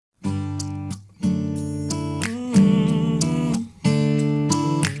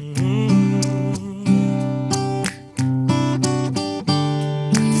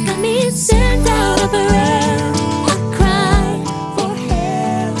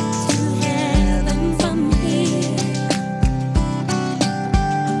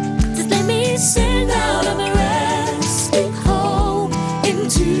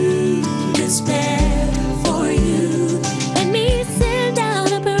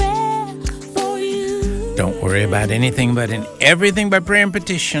Worry about anything but in everything by prayer and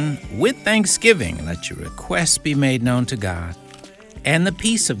petition with thanksgiving. Let your requests be made known to God. And the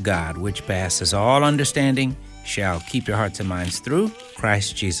peace of God, which passes all understanding, shall keep your hearts and minds through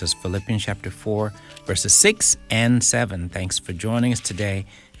Christ Jesus. Philippians chapter 4, verses 6 and 7. Thanks for joining us today.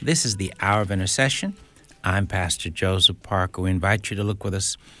 This is the Hour of Intercession. I'm Pastor Joseph Parker. We invite you to look with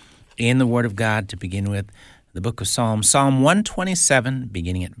us in the Word of God to begin with the book of Psalms, Psalm 127,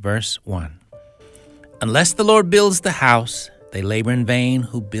 beginning at verse 1. Unless the Lord builds the house, they labor in vain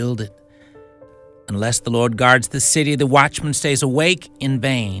who build it. Unless the Lord guards the city, the watchman stays awake in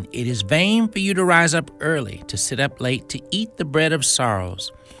vain. It is vain for you to rise up early, to sit up late, to eat the bread of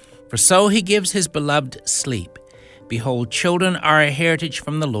sorrows. For so he gives his beloved sleep. Behold, children are a heritage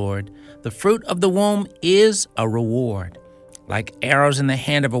from the Lord. The fruit of the womb is a reward. Like arrows in the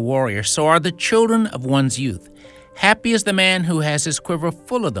hand of a warrior, so are the children of one's youth. Happy is the man who has his quiver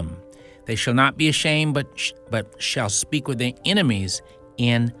full of them. They shall not be ashamed, but shall speak with their enemies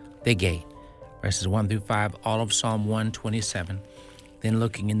in the gate. Verses 1 through 5, all of Psalm 127. Then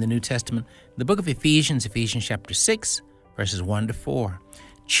looking in the New Testament, the book of Ephesians chapter 6, verses 1 to 4.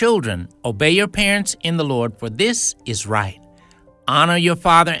 Children, obey your parents in the Lord, for this is right. Honor your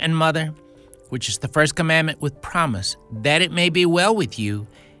father and mother, which is the first commandment with promise, that it may be well with you,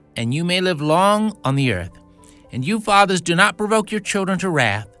 and you may live long on the earth. And you fathers, do not provoke your children to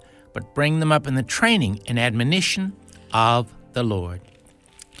wrath, but bring them up in the training and admonition of the Lord.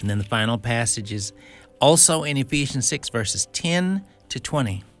 And then the final passage is also in Ephesians 6, verses 10 to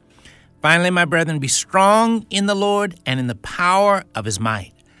 20. Finally, my brethren, be strong in the Lord and in the power of his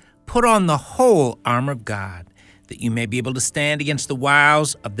might. Put on the whole armor of God, that you may be able to stand against the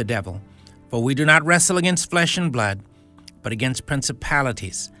wiles of the devil. For we do not wrestle against flesh and blood, but against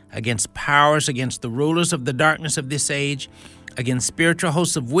principalities, against powers, against the rulers of the darkness of this age, against spiritual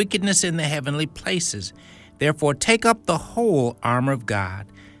hosts of wickedness in the heavenly places. Therefore, take up the whole armor of God,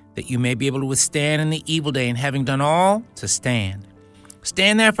 that you may be able to withstand in the evil day, and having done all, to stand.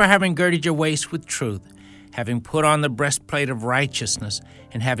 Stand therefore, having girded your waist with truth, having put on the breastplate of righteousness,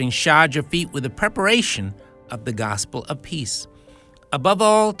 and having shod your feet with the preparation of the gospel of peace. Above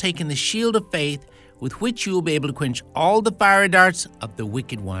all, taking the shield of faith, with which you will be able to quench all the fiery darts of the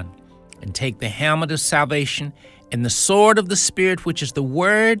wicked one, and take the helmet of salvation and the sword of the Spirit, which is the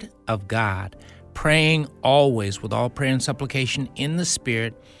word of God, praying always with all prayer and supplication in the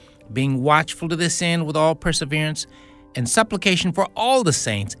Spirit, being watchful to this end with all perseverance and supplication for all the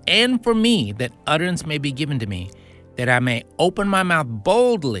saints, and for me, that utterance may be given to me, that I may open my mouth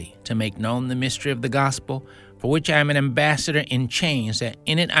boldly to make known the mystery of the gospel, for which I am an ambassador in chains, that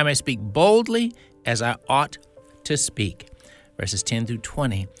in it I may speak boldly as I ought to speak. Verses 10 through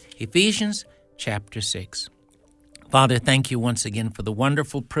 20, Ephesians chapter 6. Father, thank you once again for the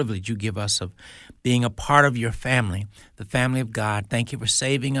wonderful privilege you give us of being a part of your family, the family of God. Thank you for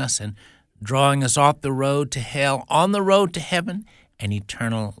saving us and drawing us off the road to hell, on the road to heaven and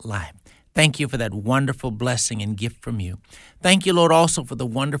eternal life. Thank you for that wonderful blessing and gift from you. Thank you, Lord, also for the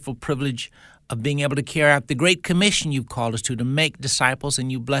wonderful privilege of being able to carry out the great commission you've called us to make disciples, and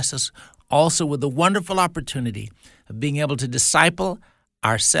you bless us also with the wonderful opportunity of being able to disciple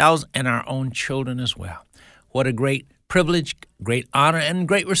ourselves and our own children as well. What a great privilege, great honor, and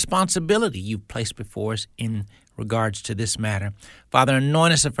great responsibility you've placed before us in regards to this matter. Father,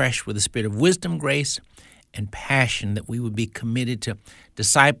 anoint us afresh with the spirit of wisdom, grace, and passion, that we would be committed to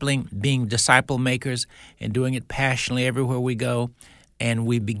discipling, being disciple makers, and doing it passionately everywhere we go. And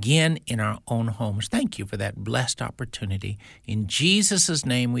we begin in our own homes. Thank you for that blessed opportunity. In Jesus'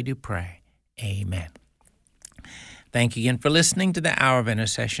 name we do pray. Amen. Thank you again for listening to the Hour of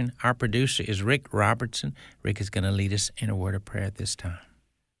Intercession. Our producer is Rick Robertson. Rick is going to lead us in a word of prayer at this time.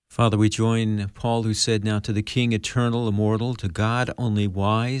 Father, we join Paul, who said, "Now to the King, eternal, immortal, to God only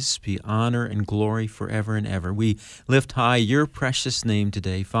wise, be honor and glory forever and ever." We lift high your precious name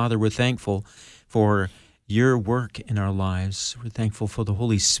today. Father, we're thankful for your work in our lives. We're thankful for the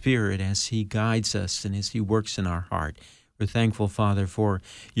Holy Spirit as he guides us and as he works in our heart. We're thankful, Father, for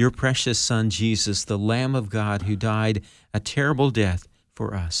your precious Son, Jesus, the Lamb of God, who died a terrible death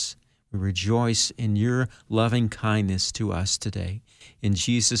for us. We rejoice in your loving kindness to us today. In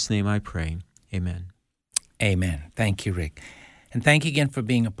Jesus' name I pray. Amen. Amen. Thank you, Rick. And thank you again for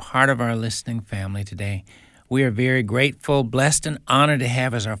being a part of our listening family today. We are very grateful, blessed, and honored to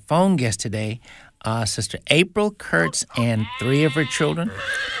have as our phone guest today Sister April Kurtz and 3 of her children.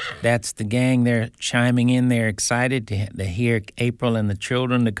 That's the gang. They're chiming in. They're excited to hear April and the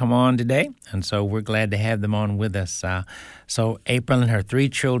children to come on today, and so we're glad to have them on with us. So April and her 3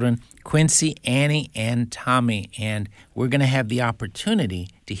 children, Quincy, Annie, and Tommy, and we're going to have the opportunity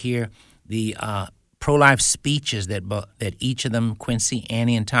to hear the pro-life speeches that each of them, Quincy,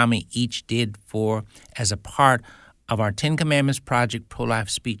 Annie, and Tommy, each did as a part of our 10 Commandments Project pro-life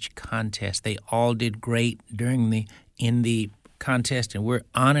speech contest. They all did great in the contest, and we're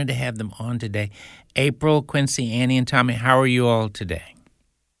honored to have them on today. April, Quincy, Annie, and Tommy, how are you all today?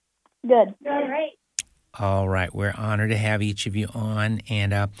 Good. All right. All right. We're honored to have each of you on,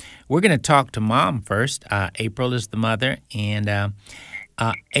 and we're going to talk to Mom first. April is the mother, and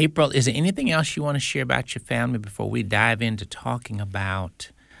April, is there anything else you want to share about your family before we dive into talking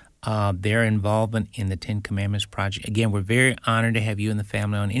about their involvement in the 10 Commandments Project? Again, we're very honored to have you and the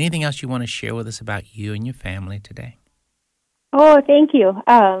family on. Anything else you want to share with us about you and your family today? Oh, thank you.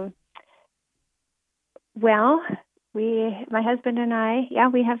 Well, my husband and I,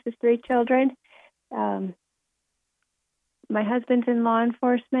 we have just 3 children. My husband's in law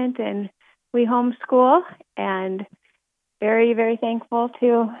enforcement, and we homeschool, and very, very thankful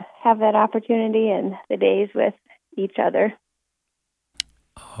to have that opportunity and the days with each other.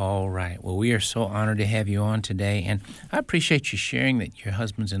 All right. Well, we are so honored to have you on today, and I appreciate you sharing that your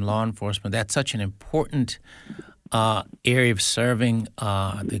husband's in law enforcement. That's such an important area of serving,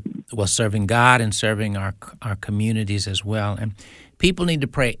 serving God and serving our communities as well. And people need to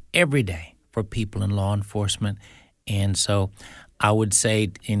pray every day for people in law enforcement. And so I would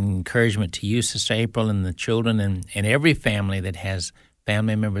say encouragement to you, Sister April, and the children and every family that has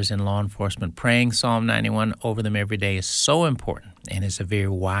family members in law enforcement, praying Psalm 91 over them every day is so important, and it's a very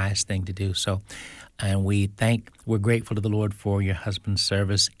wise thing to do. So, and we're grateful to the Lord for your husband's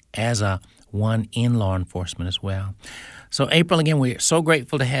service as one in law enforcement as well. So, April, again, we're so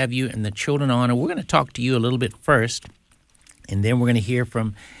grateful to have you and the children on, and we're going to talk to you a little bit first, and then we're going to hear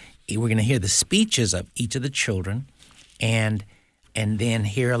the speeches of each of the children, and then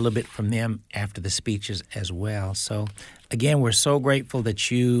hear a little bit from them after the speeches as well. So, again, we're so grateful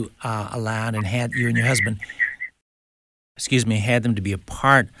that you allowed and had you and your husband, had them to be a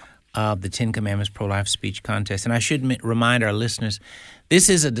part of the 10 Commandments Pro-Life Speech Contest. And I should remind our listeners, this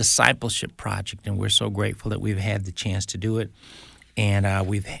is a discipleship project, and we're so grateful that we've had the chance to do it. And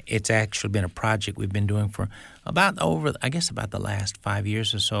it's actually been a project we've been doing for about the last 5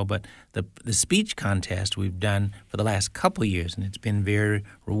 years or so. But the speech contest we've done for the last couple of years, and it's been very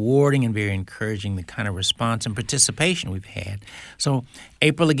rewarding and very encouraging, the kind of response and participation we've had. So,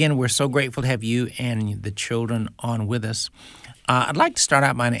 April, again, we're so grateful to have you and the children on with us. I'd like to start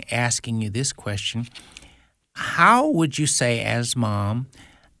out by asking you this question. How would you say, as mom,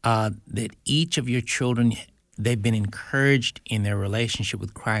 that each of your children, they've been encouraged in their relationship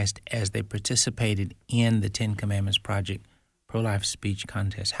with Christ as they participated in the 10 Commandments Project Pro-Life Speech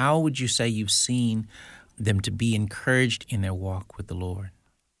Contest? How would you say you've seen them to be encouraged in their walk with the Lord?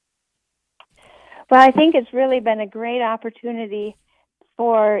 Well, I think it's really been a great opportunity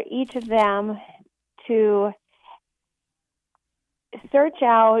for each of them to search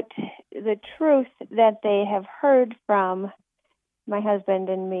out the truth that they have heard from my husband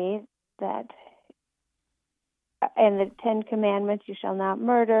and me, that and the 10 Commandments, you shall not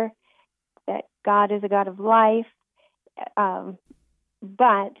murder, that God is a God of life.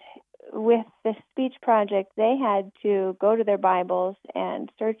 But with the speech project, they had to go to their Bibles and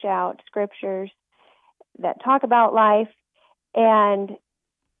search out scriptures that talk about life, and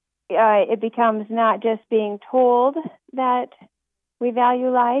it becomes not just being told that we value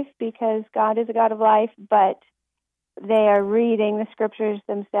life because God is a God of life, but they are reading the scriptures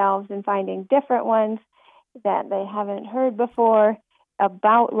themselves and finding different ones that they haven't heard before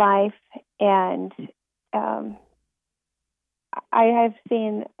about life. And I have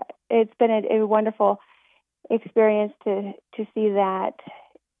seen, it's been a wonderful experience to see that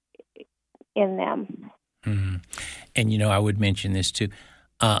in them. Mm-hmm. And, I would mention this too.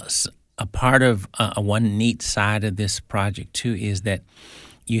 A part of one neat side of this project too is that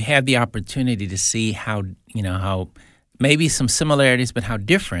you have the opportunity to see how maybe some similarities, but how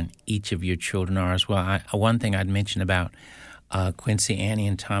different each of your children are as well. One thing I'd mention about Quincy, Annie,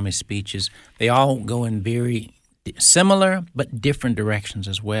 and Tommy's speeches, they all go in very similar but different directions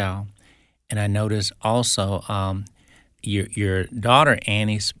as well. And I notice also your daughter,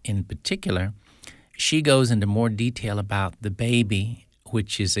 Annie's in particular, she goes into more detail about the baby,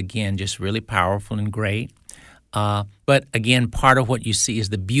 which is, again, just really powerful and great. But, again, part of what you see is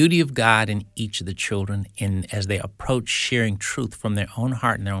the beauty of God in each of the children as they approach sharing truth from their own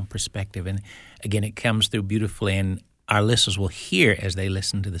heart and their own perspective. And, again, it comes through beautifully, and our listeners will hear as they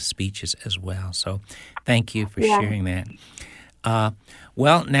listen to the speeches as well. So thank you for sharing that.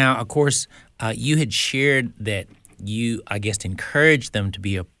 Well, now, of course, you had shared that you, I guess, encouraged them to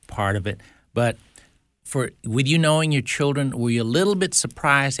be a part of it, but with you knowing your children, were you a little bit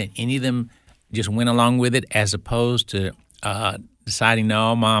surprised that any of them just went along with it as opposed to deciding,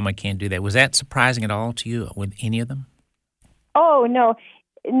 no, Mom, I can't do that. Was that surprising at all to you with any of them? Oh, no.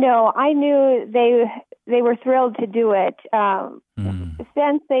 I knew they were thrilled to do it.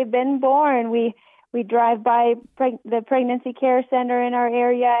 Since they've been born, we drive by the pregnancy care center in our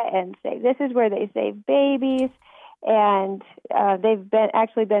area and say, this is where they save babies. And they've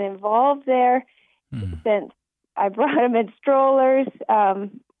been involved there since I brought them in strollers.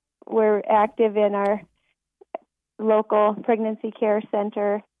 We're active in our local pregnancy care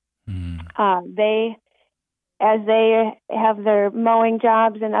center. As they have their mowing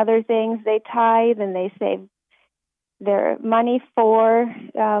jobs and other things, they tithe and they save their money for,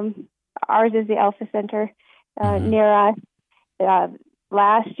 ours is the Alpha Center near us.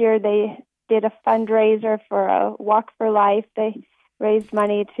 Last year they did a fundraiser for a Walk for Life. They raised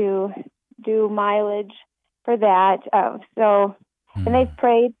money to do mileage for that. And they've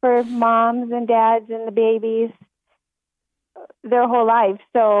prayed for moms and dads and the babies their whole life.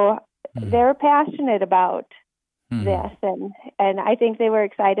 So they're passionate about this, and I think they were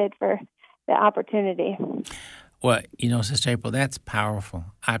excited for the opportunity. Well, Sister April, that's powerful.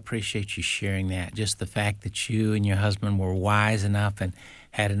 I appreciate you sharing that. Just the fact that you and your husband were wise enough and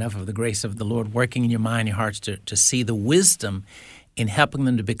had enough of the grace of the Lord working in your mind, your hearts to see the wisdom in helping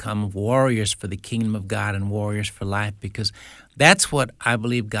them to become warriors for the kingdom of God and warriors for life, because that's what I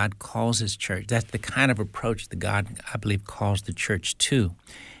believe God calls His church. That's the kind of approach that God, I believe, calls the church to.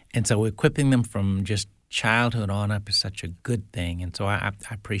 And so equipping them from just childhood on up is such a good thing. And so I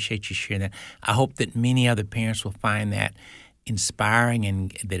appreciate you sharing that. I hope that many other parents will find that inspiring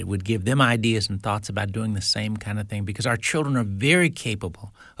and that it would give them ideas and thoughts about doing the same kind of thing, because our children are very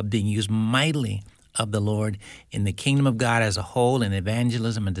capable of being used mightily of the Lord in the kingdom of God as a whole, in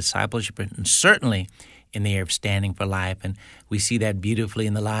evangelism and discipleship, and certainly in the area of standing for life. And we see that beautifully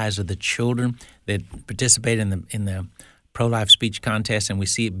in the lives of the children that participate in the pro-life speech contest, and we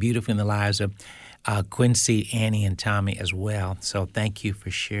see it beautifully in the lives of Quincy, Annie, and Tommy as well. So thank you for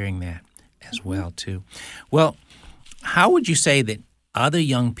sharing that as well, too. Well, how would you say that other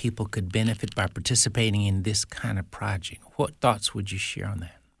young people could benefit by participating in this kind of project? What thoughts would you share on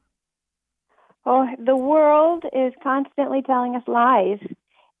that? Oh, the world is constantly telling us lies.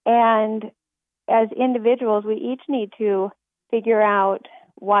 And as individuals, we each need to figure out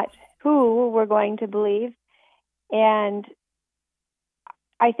who we're going to believe. And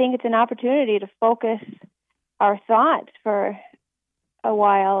I think it's an opportunity to focus our thoughts for a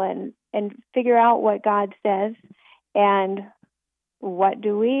while and figure out what God says and what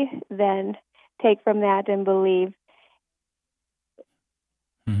do we then take from that and believe.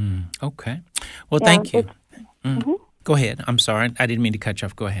 Okay. Well, thank you. Go ahead. I'm sorry. I didn't mean to cut you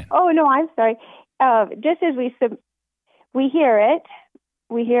off. Go ahead. Oh, no, I'm sorry. Just as we hear it,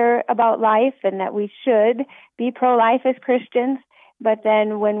 we hear about life and that we should be pro-life as Christians, but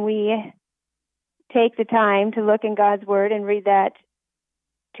then when we take the time to look in God's Word and read that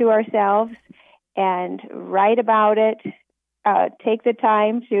to ourselves and write about it, take the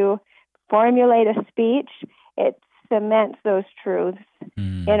time to formulate a speech, it cements those truths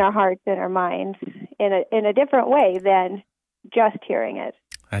in our hearts and our minds in a different way than just hearing it.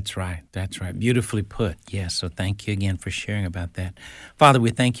 That's right. That's right. Beautifully put. Yes. So thank you again for sharing about that. Father, we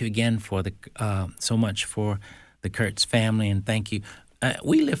thank you again for so much for the Kurtz family, and thank you.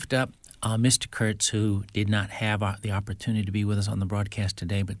 We lift up Mr. Kurtz, who did not have the opportunity to be with us on the broadcast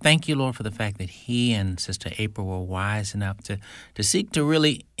today. But thank you, Lord, for the fact that he and Sister April were wise enough to seek to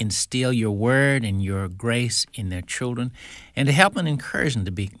really instill your word and your grace in their children and to help and encourage them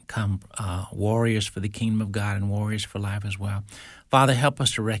to become warriors for the kingdom of God and warriors for life as well. Father, help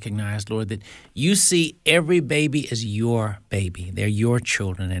us to recognize, Lord, that you see every baby as your baby. They're your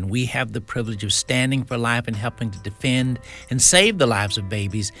children, and we have the privilege of standing for life and helping to defend and save the lives of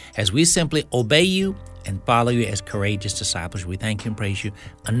babies as we simply obey you and follow you as courageous disciples. We thank you and praise you.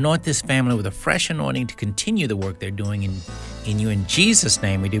 Anoint this family with a fresh anointing to continue the work they're doing in you. In Jesus'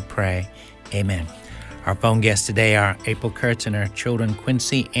 name we do pray. Amen. Our phone guests today are April Kurtz and her children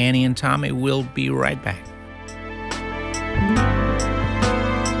Quincy, Annie, and Tommy. We'll be right back.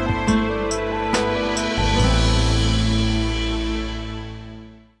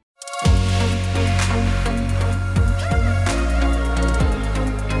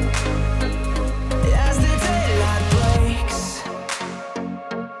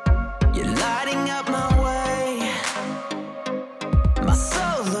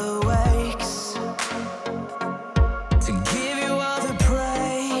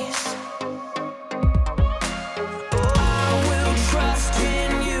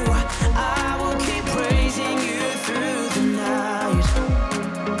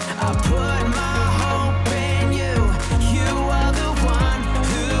 I put my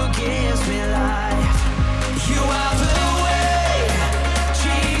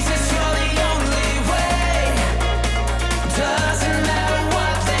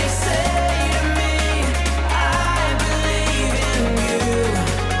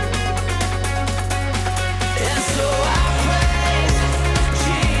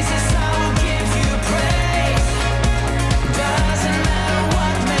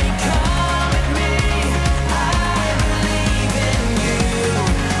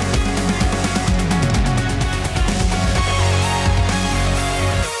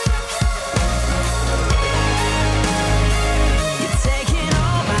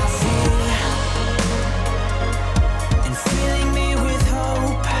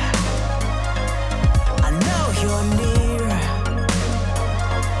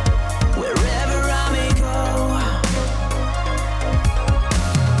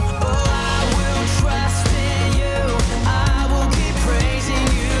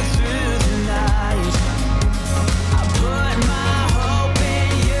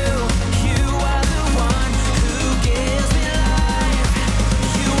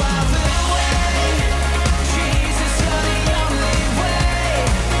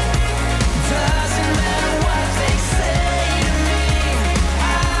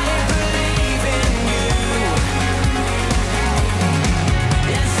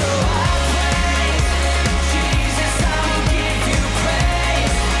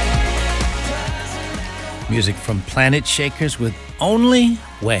Music from Planet Shakers with Only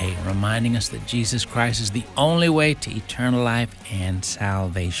Way, reminding us that Jesus Christ is the only way to eternal life and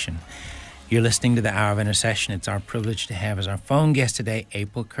salvation. You're listening to the Hour of Intercession. It's our privilege to have as our phone guest today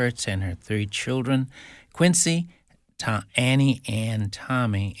April Kurtz and her 3 children, Quincy, Annie, and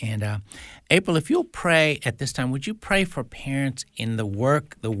Tommy. And April, if you'll pray at this time, would you pray for parents in the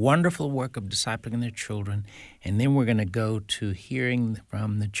wonderful work of discipling their children? And then we're going to go to hearing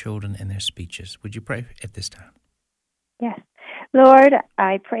from the children and their speeches. Would you pray at this time? Yes. Lord,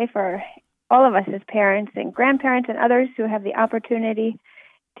 I pray for all of us as parents and grandparents and others who have the opportunity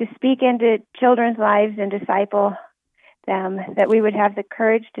to speak into children's lives and disciple them, that we would have the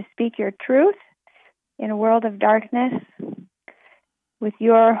courage to speak your truth in a world of darkness. With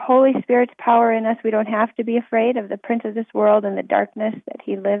your Holy Spirit's power in us, we don't have to be afraid of the prince of this world and the darkness that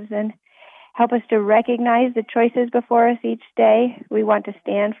he lives in. Help us to recognize the choices before us each day. We want to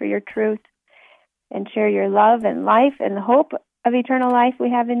stand for your truth and share your love and life and the hope of eternal life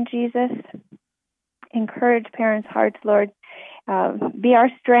we have in Jesus. Encourage parents' hearts, Lord. Be our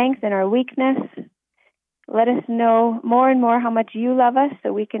strength and our weakness. Let us know more and more how much you love us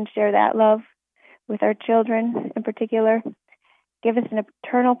so we can share that love with our children in particular. Give us an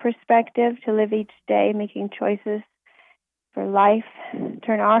eternal perspective to live each day, making choices for life.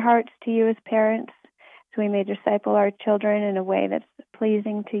 Turn our hearts to you as parents so we may disciple our children in a way that's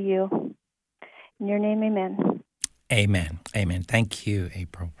pleasing to you. In your name, amen. Amen. Amen. Thank you,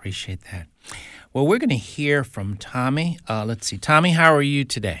 April. Appreciate that. Well, we're going to hear from Tommy. Let's see. Tommy, how are you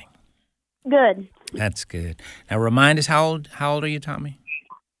today? Good. That's good. Now, remind us, how old are you, Tommy?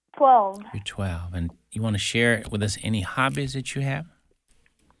 12. You're 12. And you want to share with us any hobbies that you have?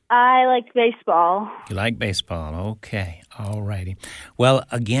 I like baseball. You like baseball. Okay. All righty. Well,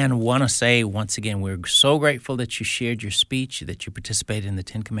 again, want to say once again, we're so grateful that you shared your speech, that you participated in the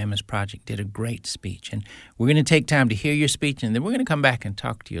 10 Commandments Project, did a great speech. And we're going to take time to hear your speech, and then we're going to come back and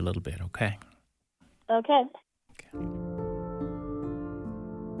talk to you a little bit, okay? Okay.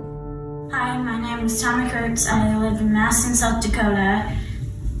 Hi, my name is Tommy Kurtz. I live in Madison, South Dakota.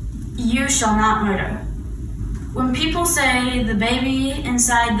 You shall not murder. When people say the baby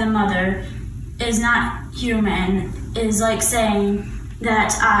inside the mother is not human, it is like saying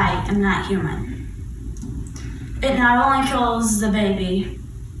that I am not human. It not only kills the baby,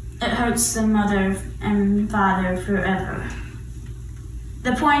 it hurts the mother and father forever.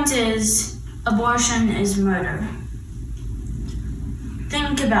 The point is, abortion is murder.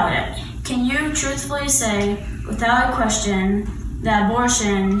 Think about it. Can you truthfully say, without a question, that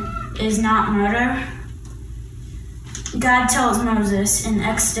abortion is not murder? God tells Moses in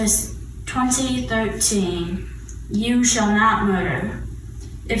Exodus 20:13, you shall not murder.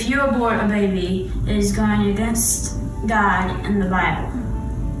 If you abort a baby, it is going against God and the Bible.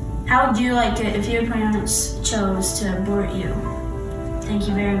 How would you like it if your parents chose to abort you? Thank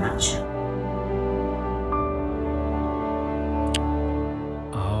you very much.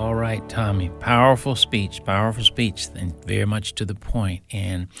 All right, Tommy. Powerful speech, and very much to the point.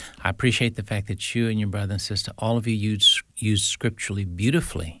 And I appreciate the fact that you and your brother and sister, all of you used scripturally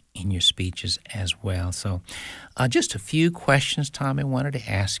beautifully in your speeches as well. So just a few questions, Tommy, wanted to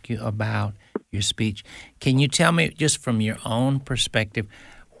ask you about your speech. Can you tell me, just from your own perspective,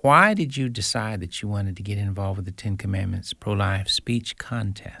 why did you decide that you wanted to get involved with the 10 Commandments pro-life speech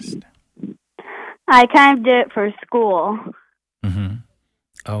contest? I kind of did it for school. Mm-hmm.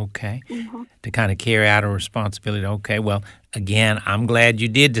 Okay. Mm-hmm. To kind of carry out a responsibility. Okay. Well, again, I'm glad you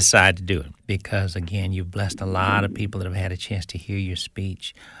did decide to do it because, again, you've blessed a lot of people that have had a chance to hear your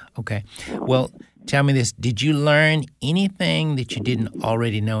speech. Okay. Well, tell me this. Did you learn anything that you didn't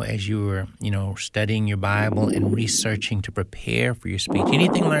already know as you were, studying your Bible and researching to prepare for your speech?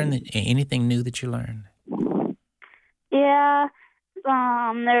 Anything new that you learned? Yeah. There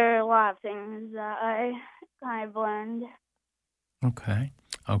are a lot of things that I kind of learned. Okay.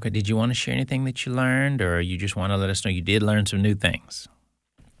 Did you want to share anything that you learned, or you just want to let us know you did learn some new things?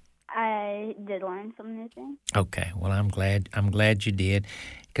 I did learn some new things. Okay. Well, I'm glad you did,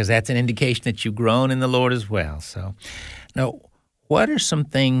 because that's an indication that you've grown in the Lord as well. So, now, what are some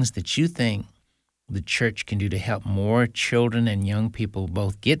things that you think the church can do to help more children and young people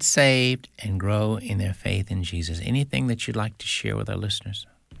both get saved and grow in their faith in Jesus? Anything that you'd like to share with our listeners?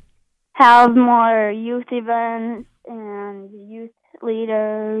 Have more youth events and youth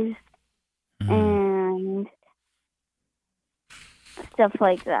leaders and stuff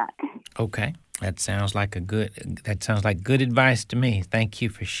like that. Okay. That sounds like good advice to me. Thank you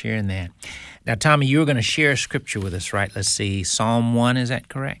for sharing that. Now, Tommy, you were going to share a scripture with us, right? Let's see, Psalm 1, is that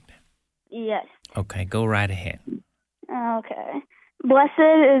correct? Yes. Okay, go right ahead. Okay. Blessed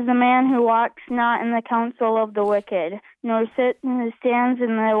is the man who walks not in the counsel of the wicked, nor stands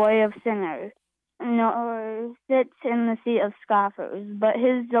in the way of sinners, nor sits in the seat of scoffers, but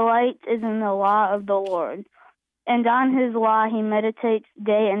his delight is in the law of the Lord, and on his law he meditates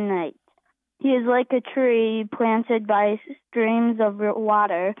day and night. He is like a tree planted by streams of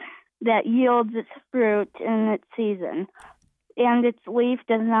water that yields its fruit in its season, and its leaf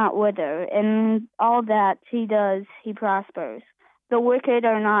does not wither, and all that he does, he prospers. The wicked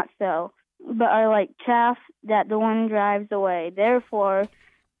are not so, but are like chaff that the wind drives away. Therefore,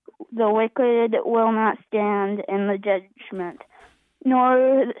 the wicked will not stand in the judgment,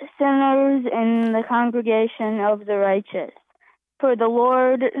 nor sinners in the congregation of the righteous. For the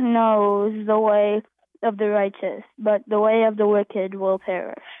Lord knows the way of the righteous, but the way of the wicked will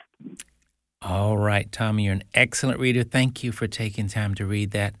perish. All right, Tommy, you're an excellent reader. Thank you for taking time to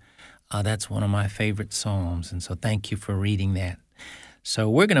read that. That's one of my favorite psalms, and so thank you for reading that. So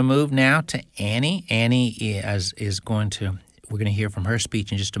we're going to move now to Annie. Annie we're going to hear from her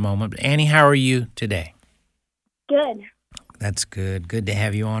speech in just a moment. But Annie, how are you today? Good. That's good. Good to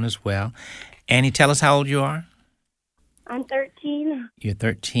have you on as well. Annie, tell us how old you are. I'm 13. You're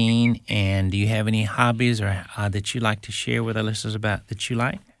 13, and do you have any hobbies or that you like to share with our listeners about that you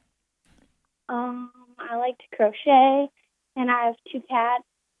like? I like to crochet, and I have 2 cats.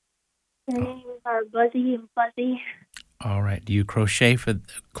 Their names are Buzzy and Fuzzy. All right. Do you crochet for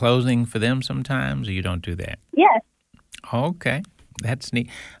clothing for them sometimes, or you don't do that? Yes. Okay. That's neat.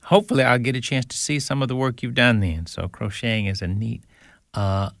 Hopefully, I'll get a chance to see some of the work you've done then. So crocheting is a neat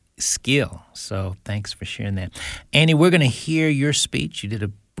skill. So thanks for sharing that. Annie, we're going to hear your speech. You did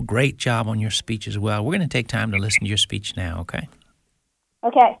a great job on your speech as well. We're going to take time to listen to your speech now, okay?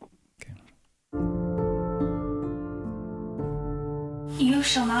 Okay. You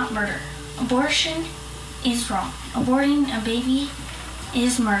shall not murder. Abortion is wrong. Aborting a baby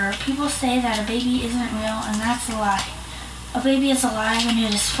is murder. People say that a baby isn't real, and that's a lie. A baby is alive when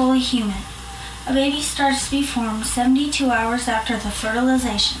it is fully human. A baby starts to be formed 72 hours after the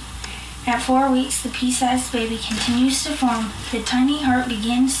fertilization. At 4 weeks, the pea-sized baby continues to form, the tiny heart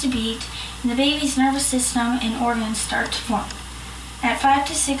begins to beat, and the baby's nervous system and organs start to form. At 5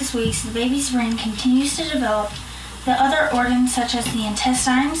 to 6 weeks, the baby's brain continues to develop. The other organs, such as the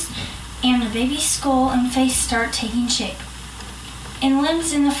intestines and the baby's skull and face, start taking shape. And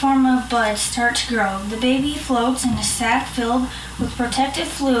limbs in the form of buds start to grow. The baby floats in a sac filled with protective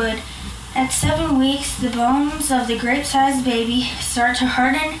fluid. At 7 weeks, the bones of the grape-sized baby start to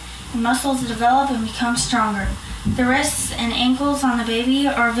harden and muscles develop and become stronger. The wrists and ankles on the baby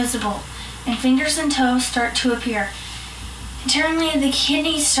are visible, and fingers and toes start to appear. Internally, the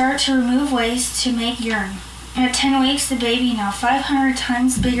kidneys start to remove waste to make urine. At 10 weeks, the baby, now 500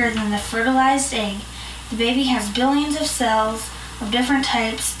 times bigger than the fertilized egg. The baby has billions of cells of different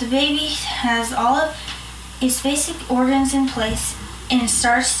types. The baby has all of its basic organs in place, and it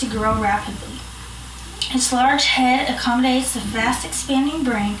starts to grow rapidly. Its large head accommodates the fast expanding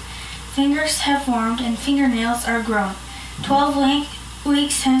brain. Fingers have formed and fingernails are growing. 12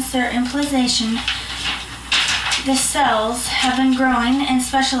 weeks since their implantation, the cells have been growing and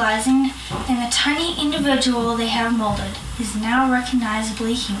specializing, and the tiny individual they have molded is now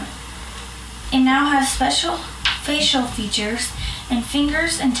recognizably human. It now has special facial features, and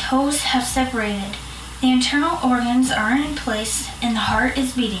fingers and toes have separated. The internal organs are in place, and the heart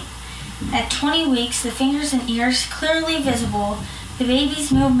is beating. At 20 weeks, the fingers and ears clearly visible. The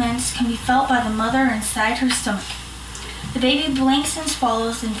baby's movements can be felt by the mother inside her stomach. The baby blinks and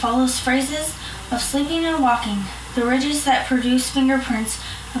swallows and follows phrases of sleeping and walking. The ridges that produce fingerprints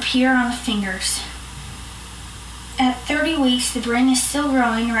appear on the fingers. At 30 weeks, the brain is still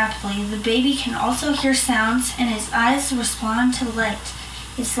growing rapidly. The baby can also hear sounds, and his eyes respond to light.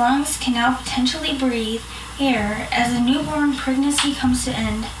 Its lungs can now potentially breathe air as the newborn pregnancy comes to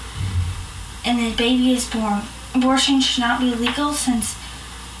end and the baby is born. Abortion should not be legal since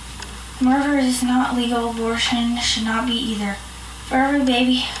murder is not legal. Abortion should not be either. For every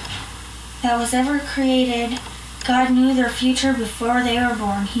baby that was ever created, God knew their future before they were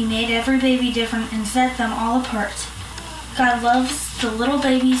born. He made every baby different and set them all apart. God loves the little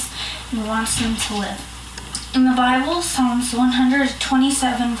babies and wants them to live. In the Bible, Psalms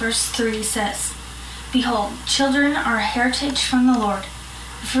 127 verse 3 says, "Behold, children are a heritage from the Lord.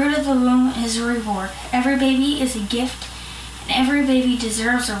 The fruit of the womb is a reward. Every baby is a gift, and every baby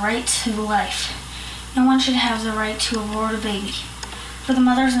deserves a right to life. No one should have the right to abort a baby. For the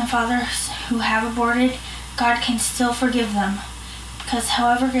mothers and fathers who have aborted, God can still forgive them, because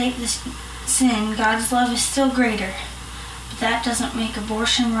however great the sin, God's love is still greater. But that doesn't make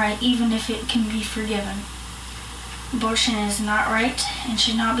abortion right, even if it can be forgiven." abortion is not right and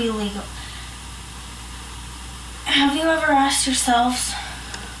should not be legal. Have you ever asked yourselves,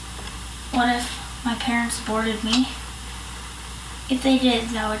 what if my parents aborted me? If they did,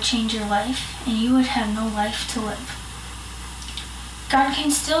 that would change your life, and you would have no life to live. God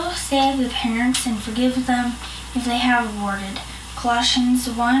can still save the parents and forgive them if they have aborted. Colossians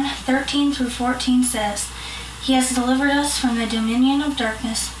 1:13-14 says, He has delivered us from the dominion of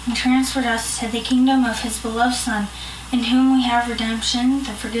darkness and transferred us to the kingdom of His beloved Son, in whom we have redemption,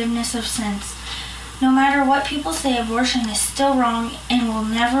 the forgiveness of sins. No matter what people say, abortion is still wrong and will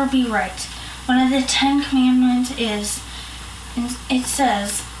never be right. One of the 10 Commandments is, it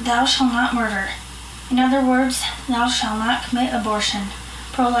says, Thou shalt not murder. In other words, thou shalt not commit abortion.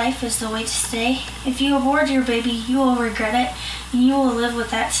 Pro-life is the way to stay. If you abort your baby, you will regret it, and you will live with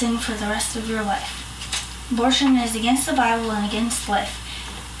that sin for the rest of your life. Abortion is against the Bible and against life.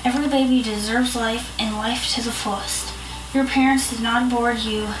 Every baby deserves life, and life to the fullest. Your parents did not abort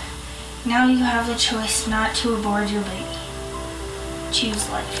you. Now you have the choice not to abort your baby. Choose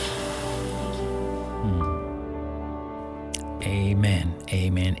life. Amen.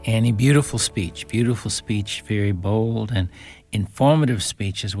 Amen. Annie, beautiful speech, very bold and informative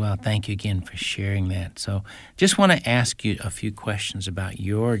speech as well. Thank you again for sharing that. So just want to ask you a few questions about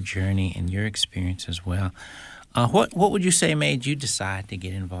your journey and your experience as well. What would you say made you decide to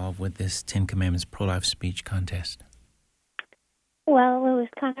get involved with this 10 Commandments pro-life speech contest? Well, it was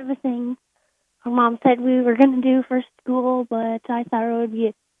kind of a thing our mom said we were going to do for school, but I thought it would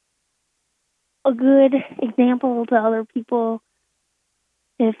be a good example to other people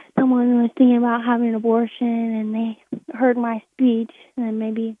if someone was thinking about having an abortion and they heard my speech, then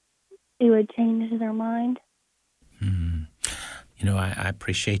maybe it would change their mind. You know, I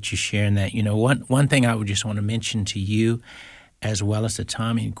appreciate you sharing that. You know, one thing I would just want to mention to you, as well as to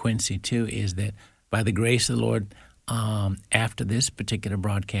Tommy and Quincy too, is that by the grace of the Lord, after this particular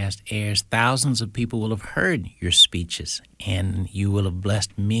broadcast airs, thousands of people will have heard your speeches, and you will have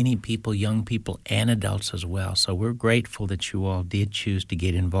blessed many people, young people and adults as well. So we're grateful that you all did choose to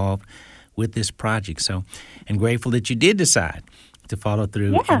get involved with this project. So, and grateful that you did decide to follow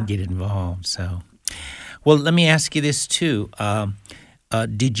through and get involved. So, well, let me ask you this too.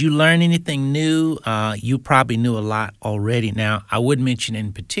 Did you learn anything new? You probably knew a lot already. Now, I would mention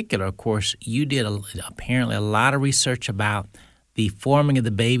in particular, of course, you did apparently a lot of research about the forming of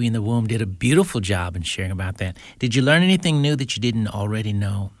the baby in the womb, did a beautiful job in sharing about that. Did you learn anything new that you didn't already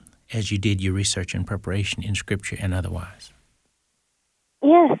know as you did your research and preparation in Scripture and otherwise?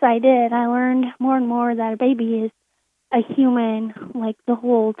 Yes, I did. I learned more and more that a baby is a human, like the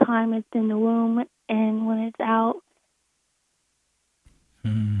whole time it's in the womb and when it's out.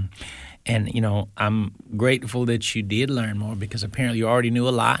 And, you know, I'm grateful that you did learn more because apparently you already knew a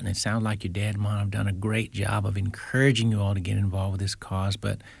lot, and it sounds like your dad and mom have done a great job of encouraging you all to get involved with this cause.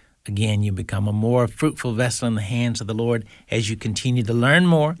 But, again, you become a more fruitful vessel in the hands of the Lord as you continue to learn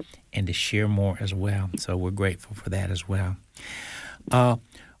more and to share more as well. So we're grateful for that as well.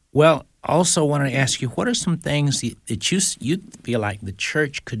 Well, also wanted to ask you, what are some things that you feel like the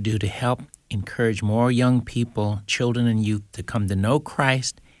church could do to help encourage more young people, children and youth, to come to know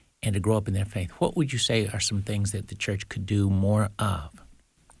Christ and to grow up in their faith? What would you say are some things that the church could do more of?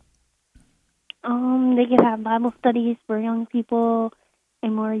 They could have Bible studies for young people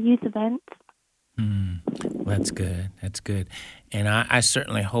and more youth events. Well, that's good. That's good. And I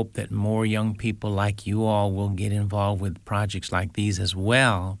certainly hope that more young people like you all will get involved with projects like these as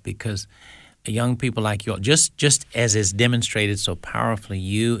well, because young people like you all, just as is demonstrated so powerfully,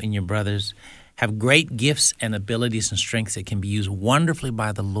 you and your brothers have great gifts and abilities and strengths that can be used wonderfully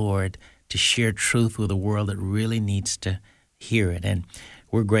by the Lord to share truth with a world that really needs to hear it. And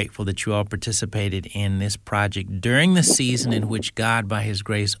we're grateful that you all participated in this project during the season in which God, by His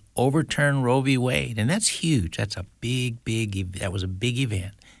grace, overturned Roe v. Wade. And that's huge. That's a that was a big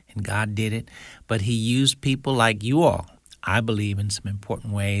event. And God did it. But He used people like you all, I believe, in some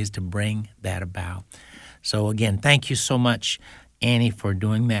important ways to bring that about. So again, thank you so much, Annie, for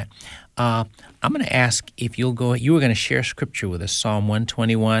doing that. I'm going to ask if you'll go. You were going to share Scripture with us, Psalm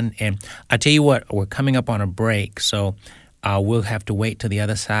 121. And I tell you what, we're coming up on a break, so we'll have to wait till the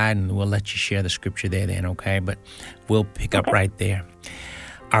other side, and we'll let you share the Scripture there then, okay? But we'll pick up right there.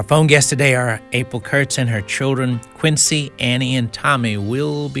 Our phone guests today are April Kurtz and her children, Quincy, Annie, and Tommy.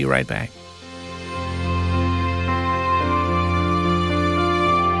 We'll be right back.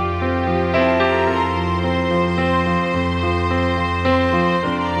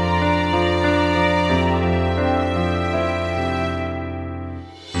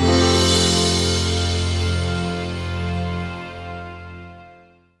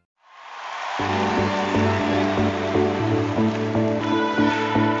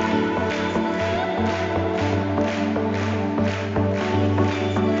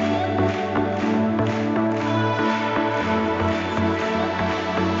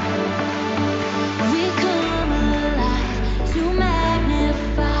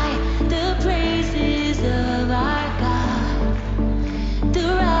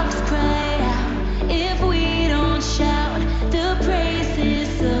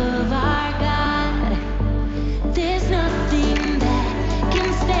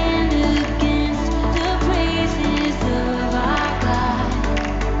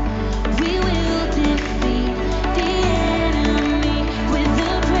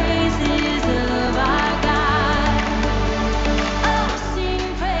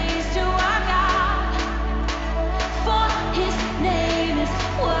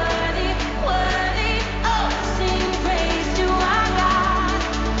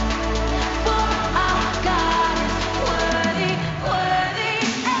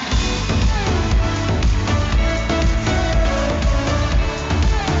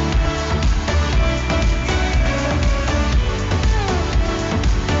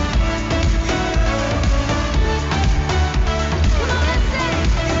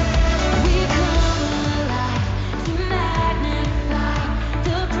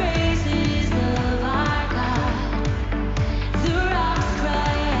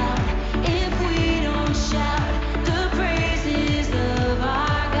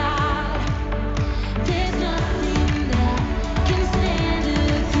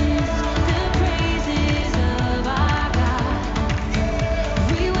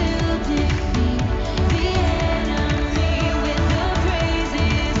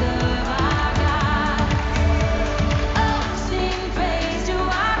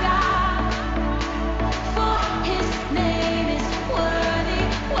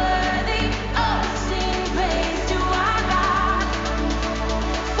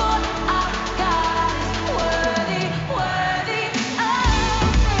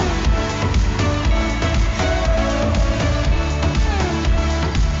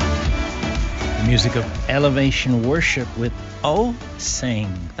 music of elevation worship with Oh Sing.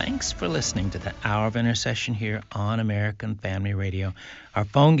 Thanks for listening to the Hour of Intercession here on American Family Radio. Our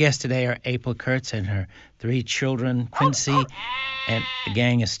phone guests today are April Kurtz and her 3 children, Quincy, and the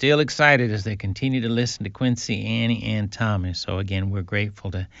gang is still excited as they continue to listen to Quincy, Annie, and Tommy. So again, we're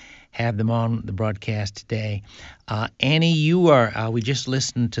grateful to have them on the broadcast today. Annie, we just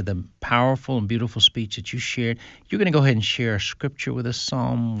listened to the powerful and beautiful speech that you shared. You're going to go ahead and share a scripture with us,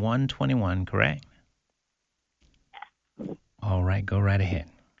 Psalm 121, correct? All right, go right ahead.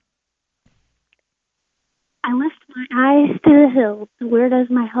 I lift my eyes to the hills. Where does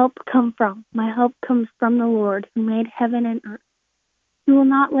my help come from? My help comes from the Lord, who made heaven and earth. He will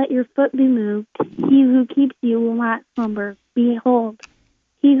not let your foot be moved. He who keeps you will not slumber. Behold,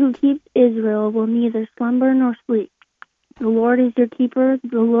 he who keeps Israel will neither slumber nor sleep. The Lord is your keeper.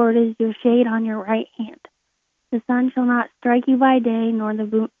 The Lord is your shade on your right hand. The sun shall not strike you by day, nor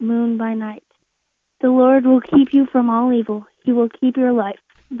the moon by night. The Lord will keep you from all evil. He will keep your life.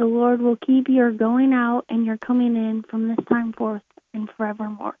 The Lord will keep your going out and your coming in from this time forth and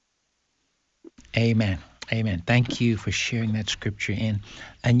forevermore. Amen. Amen. Thank you for sharing that scripture in.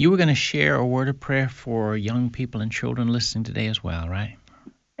 And you were going to share a word of prayer for young people and children listening today as well, right?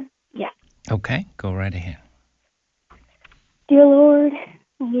 Yeah. Okay, go right ahead. Dear Lord,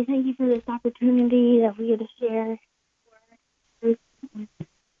 we thank you for this opportunity that we get to share with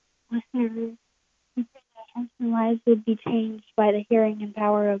listeners. We pray that hearts and lives would be changed by the hearing and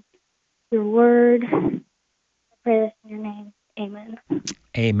power of your word. I pray this in your name. Amen.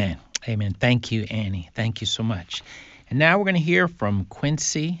 Amen. Amen. Thank you, Annie. Thank you so much. And now we're going to hear from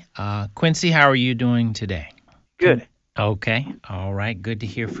Quincy. Quincy, how are you doing today? Good. Okay. All right. Good to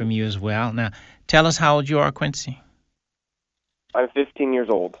hear from you as well. Now, tell us how old you are, Quincy. I'm 15 years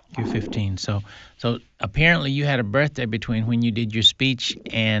old. You're 15. So apparently you had a birthday between when you did your speech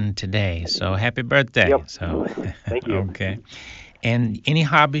and today. So happy birthday. Yep. So Thank you. Okay. And any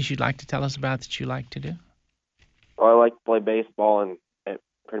hobbies you'd like to tell us about that you like to do? Well, I like to play baseball and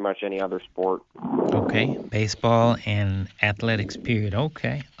pretty much any other sport. Okay. Baseball and athletics, period.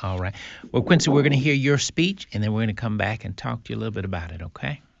 Okay. All right. Well, Quincy, we're going to hear your speech, and then we're going to come back and talk to you a little bit about it,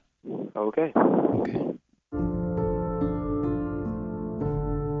 okay? Okay. Okay.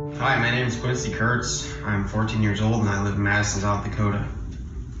 Hi, my name is Quincy Kurtz. I'm 14 years old and I live in Madison, South Dakota.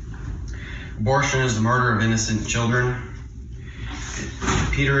 Abortion is the murder of innocent children.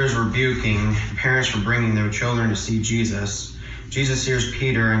 Peter is rebuking parents for bringing their children to see Jesus. Jesus hears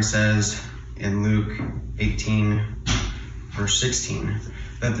Peter and says in Luke 18, verse 16,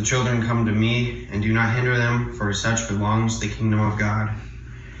 "Let the children come to me and do not hinder them, for to such belongs the kingdom of God."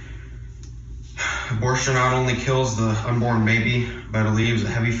 Abortion not only kills the unborn baby, but it leaves a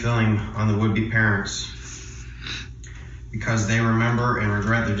heavy feeling on the would-be parents because they remember and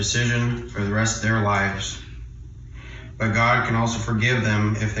regret their decision for the rest of their lives. But God can also forgive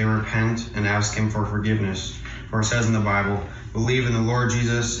them if they repent and ask Him for forgiveness. For it says in the Bible, "Believe in the Lord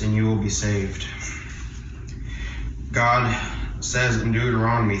Jesus and you will be saved." God says in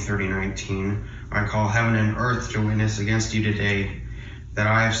Deuteronomy 30:19, "I call heaven and earth to witness against you today, that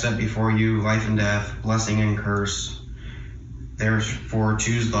I have set before you life and death, blessing and curse. Therefore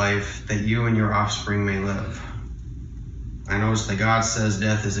choose life, that you and your offspring may live." I notice that God says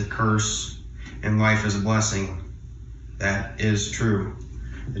death is a curse and life is a blessing. That is true.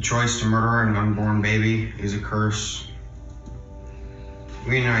 The choice to murder an unborn baby is a curse.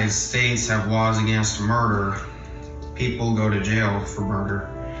 We in the United States have laws against murder. People go to jail for murder.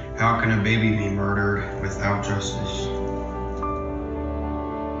 How can a baby be murdered without justice?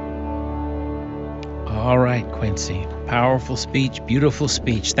 All right, Quincy. Powerful speech, beautiful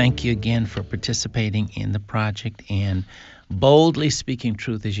speech. Thank you again for participating in the project and boldly speaking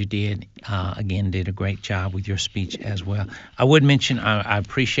truth as you did. Again, did a great job with your speech as well. I would mention I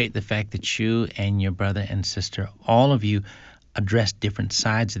appreciate the fact that you and your brother and sister, all of you, addressed different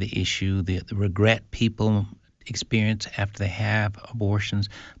sides of the issue, the regret people experience after they have abortions,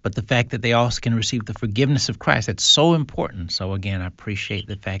 but the fact that they also can receive the forgiveness of Christ. That's so important. So again, I appreciate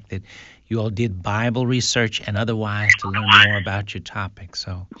the fact that you all did Bible research and otherwise to learn more about your topic.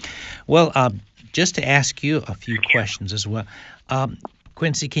 So, well, just to ask you a few questions as well.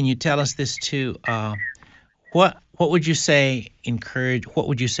 Quincy, can you tell us this too? What would you say what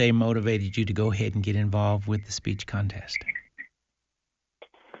would you say motivated you to go ahead and get involved with the speech contest?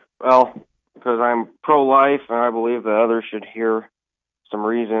 Well, because I'm pro-life and I believe that others should hear some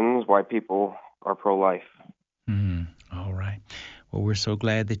reasons why people are pro-life. All right. Well, we're so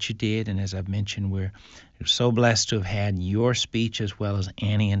glad that you did, and as I've mentioned, we're so blessed to have had your speech as well as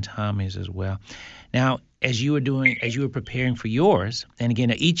Annie and Tommy's as well. Now, as you were preparing for yours, and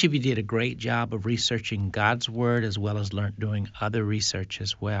again, each of you did a great job of researching God's Word as well as doing other research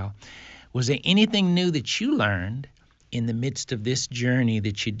as well. Was there anything new that you learned in the midst of this journey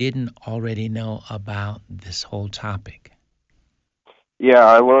that you didn't already know about this whole topic? Yeah,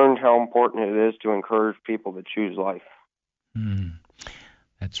 I learned how important it is to encourage people to choose life.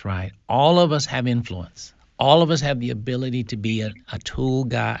 That's right. All of us have influence. All of us have the ability to be a tool,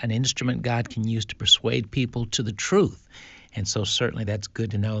 an instrument God can use to persuade people to the truth. And so certainly that's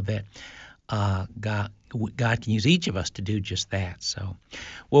good to know that God can use each of us to do just that. So,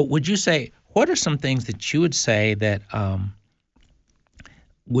 well, would you say, what are some things that you would say that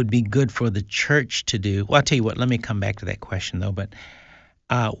would be good for the church to do? Well, I'll tell you what, let me come back to that question, though. But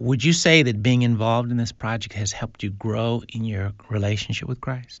would you say that being involved in this project has helped you grow in your relationship with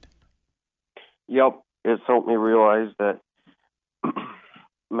Christ? Yep. It's helped me realize that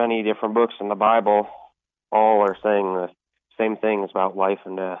many different books in the Bible all are saying the same things about life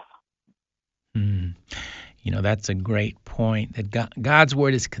and death. That's a great point, that God's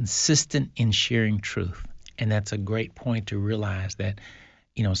Word is consistent in sharing truth. And that's a great point to realize that,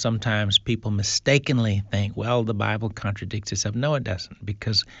 sometimes people mistakenly think, well, the Bible contradicts itself. No, it doesn't,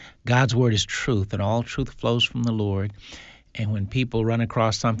 because God's Word is truth, and all truth flows from the Lord. And when people run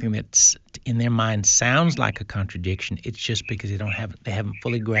across something that's in their mind sounds like a contradiction, it's just because they haven't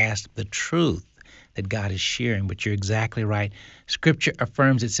fully grasped the truth that God is sharing. But you're exactly right. Scripture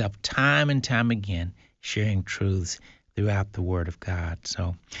affirms itself time and time again, sharing truths throughout the Word of God.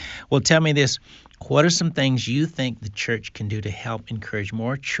 So, well, tell me this. What are some things you think the church can do to help encourage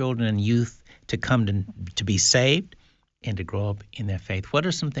more children and youth to come to be saved and to grow up in their faith? What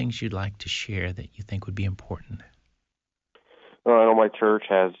are some things you'd like to share that you think would be important? Well, I know my church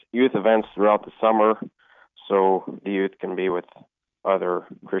has youth events throughout the summer, so the youth can be with other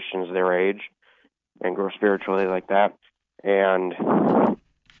Christians their age and grow spiritually like that. And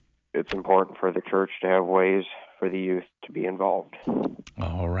it's important for the church to have ways for the youth to be involved.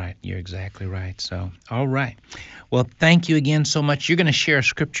 All right. You're exactly right. So, all right. Well, thank you again so much. You're going to share a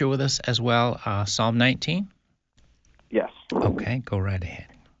scripture with us as well, Psalm 19? Yes. Okay, go right ahead.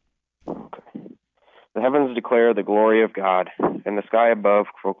 Okay. The heavens declare the glory of God, and the sky above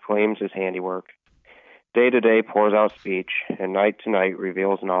proclaims his handiwork. Day to day pours out speech, and night to night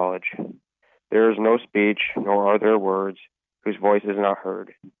reveals knowledge. There is no speech, nor are there words, whose voice is not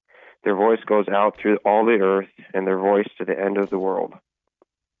heard. Their voice goes out through all the earth, and their voice to the end of the world.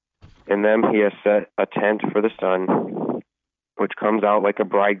 In them he has set a tent for the sun, which comes out like a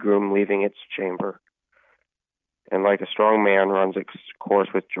bridegroom leaving its chamber, and like a strong man runs its course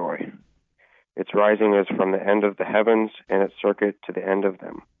with joy. Its rising is from the end of the heavens, and its circuit to the end of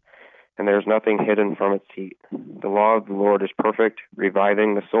them. And there is nothing hidden from its heat. The law of the Lord is perfect,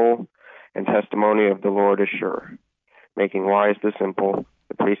 reviving the soul, and testimony of the Lord is sure, making wise the simple.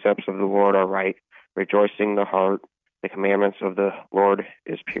 The precepts of the Lord are right, rejoicing the heart. The commandments of the Lord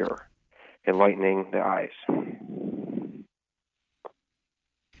is pure, enlightening the eyes.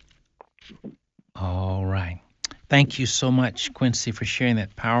 All right. Thank you so much, Quincy, for sharing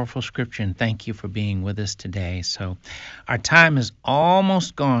that powerful scripture, and thank you for being with us today. So our time is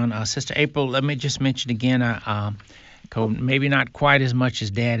almost gone. Sister April, let me just mention again, maybe not quite as much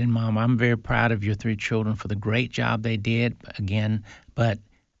as Dad and Mom. I'm very proud of your 3 children for the great job they did, again, but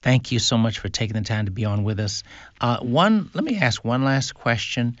thank you so much for taking the time to be on with us. Let me ask one last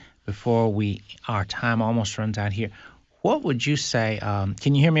question before our time almost runs out here. What would you say,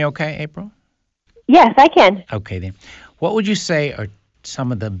 can you hear me okay, April? Yes, I can. Okay, then. What would you say are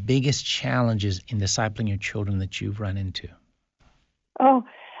some of the biggest challenges in discipling your children that you've run into? Oh,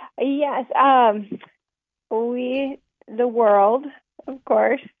 yes. The world, of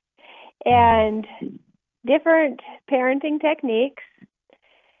course, and different parenting techniques.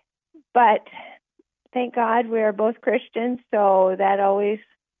 But thank God we're both Christians, so that always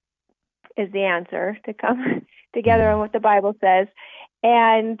is the answer, to come together on what the Bible says.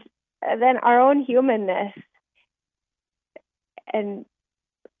 And then our own humanness, and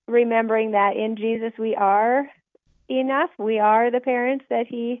remembering that in Jesus we are enough. We are the parents that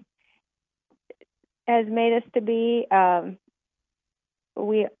he has made us to be.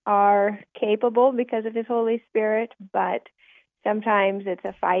 We are capable because of his Holy Spirit, but sometimes it's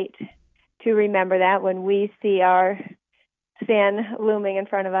a fight to remember that when we see our sin looming in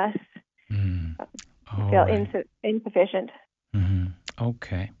front of us. Feel insufficient. Mm-hmm.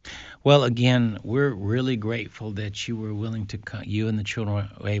 Okay. Well, again, we're really grateful that you were willing to you and the children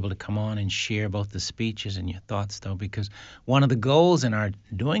were able to come on and share both the speeches and your thoughts, though, because one of the goals in our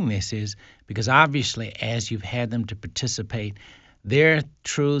doing this is, because obviously as you've had them to participate, They're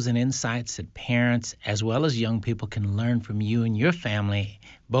truths and insights that parents as well as young people can learn from you and your family,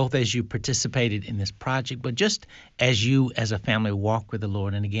 both as you participated in this project, but just as you as a family walk with the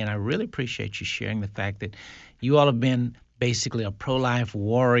Lord. And again, I really appreciate you sharing the fact that you all have been basically a pro-life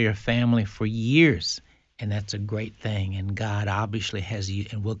warrior family for years. And that's a great thing. And God obviously has you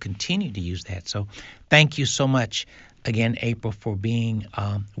and will continue to use that. So thank you so much again, April, for being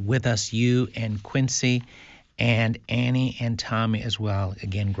with us, you and Quincy and Annie and Tommy as well.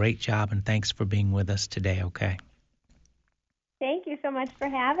 Again, great job, and thanks for being with us today, okay? Thank you so much for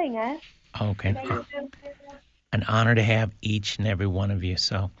having us. Okay. An honor to have each and every one of you.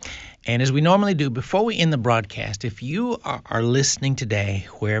 And as we normally do, before we end the broadcast, if you are listening today,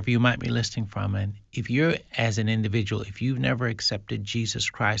 wherever you might be listening from, and if you're as an individual, if you've never accepted Jesus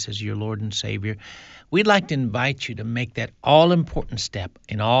Christ as your Lord and Savior, we'd like to invite you to make that all-important step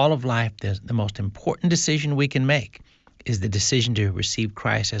in all of life. The most important decision we can make is the decision to receive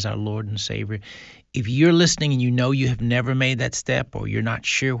Christ as our Lord and Savior. If you're listening and you know you have never made that step, or you're not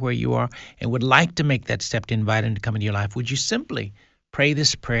sure where you are and would like to make that step to invite Him to come into your life, would you simply pray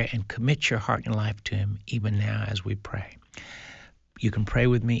this prayer and commit your heart and life to Him even now as we pray? You can pray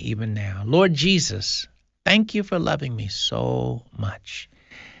with me even now. Lord Jesus, thank you for loving me so much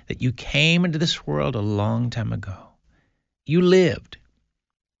that you came into this world a long time ago. You lived.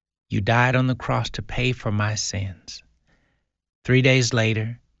 You died on the cross to pay for my sins. 3 days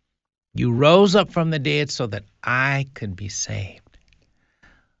later, you rose up from the dead so that I could be saved.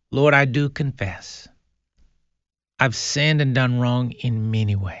 Lord, I do confess I've sinned and done wrong in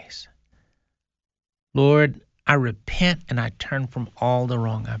many ways. Lord, I repent and I turn from all the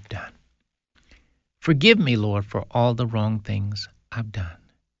wrong I've done. Forgive me, Lord, for all the wrong things I've done.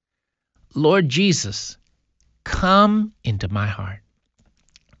 Lord Jesus, come into my heart.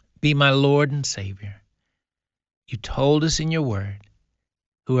 Be my Lord and Savior. You told us in your word,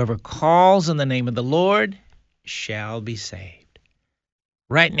 whoever calls on the name of the Lord shall be saved.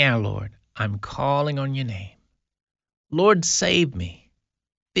 Right now, Lord, I'm calling on your name. Lord, save me.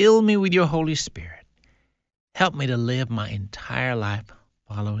 Fill me with your Holy Spirit. Help me to live my entire life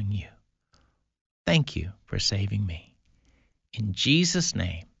following you. Thank you for saving me. In Jesus'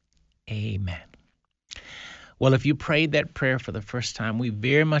 name, amen. Well, if you prayed that prayer for the first time, we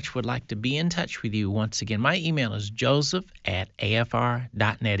very much would like to be in touch with you. Once again, my email is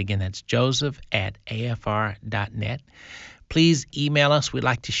joseph@afr.net. Again, that's joseph@afr.net. Please email us. We'd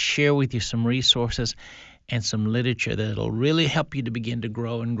like to share with you some resources and some literature that will really help you to begin to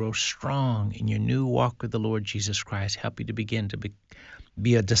grow and grow strong in your new walk with the Lord Jesus Christ, help you to begin to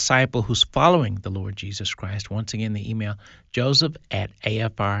be a disciple who's following the Lord Jesus Christ. Once again, the email,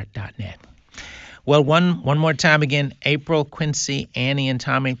 joseph@afr.net. Well, one more time again, April, Quincy, Annie, and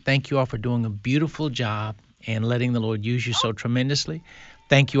Tommy, thank you all for doing a beautiful job and letting the Lord use you so tremendously.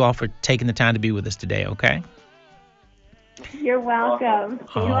 Thank you all for taking the time to be with us today, okay? You're welcome.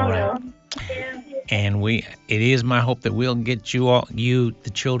 All right. And it is my hope that we'll get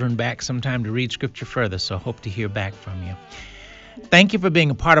the children back sometime to read Scripture further, so hope to hear back from you. Thank you for being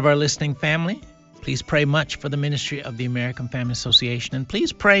a part of our listening family. Please pray much for the ministry of the American Family Association, and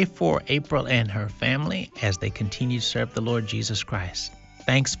please pray for April and her family as they continue to serve the Lord Jesus Christ.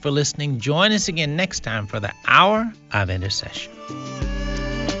 Thanks for listening. Join us again next time for the Hour of Intercession.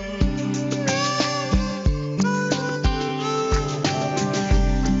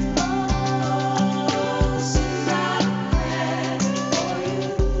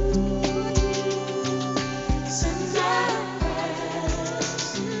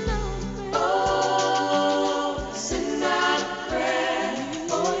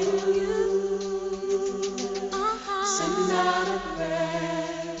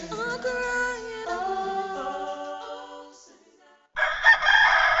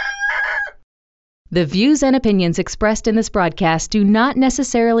 The views and opinions expressed in this broadcast do not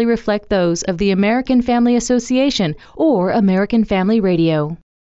necessarily reflect those of the American Family Association or American Family Radio.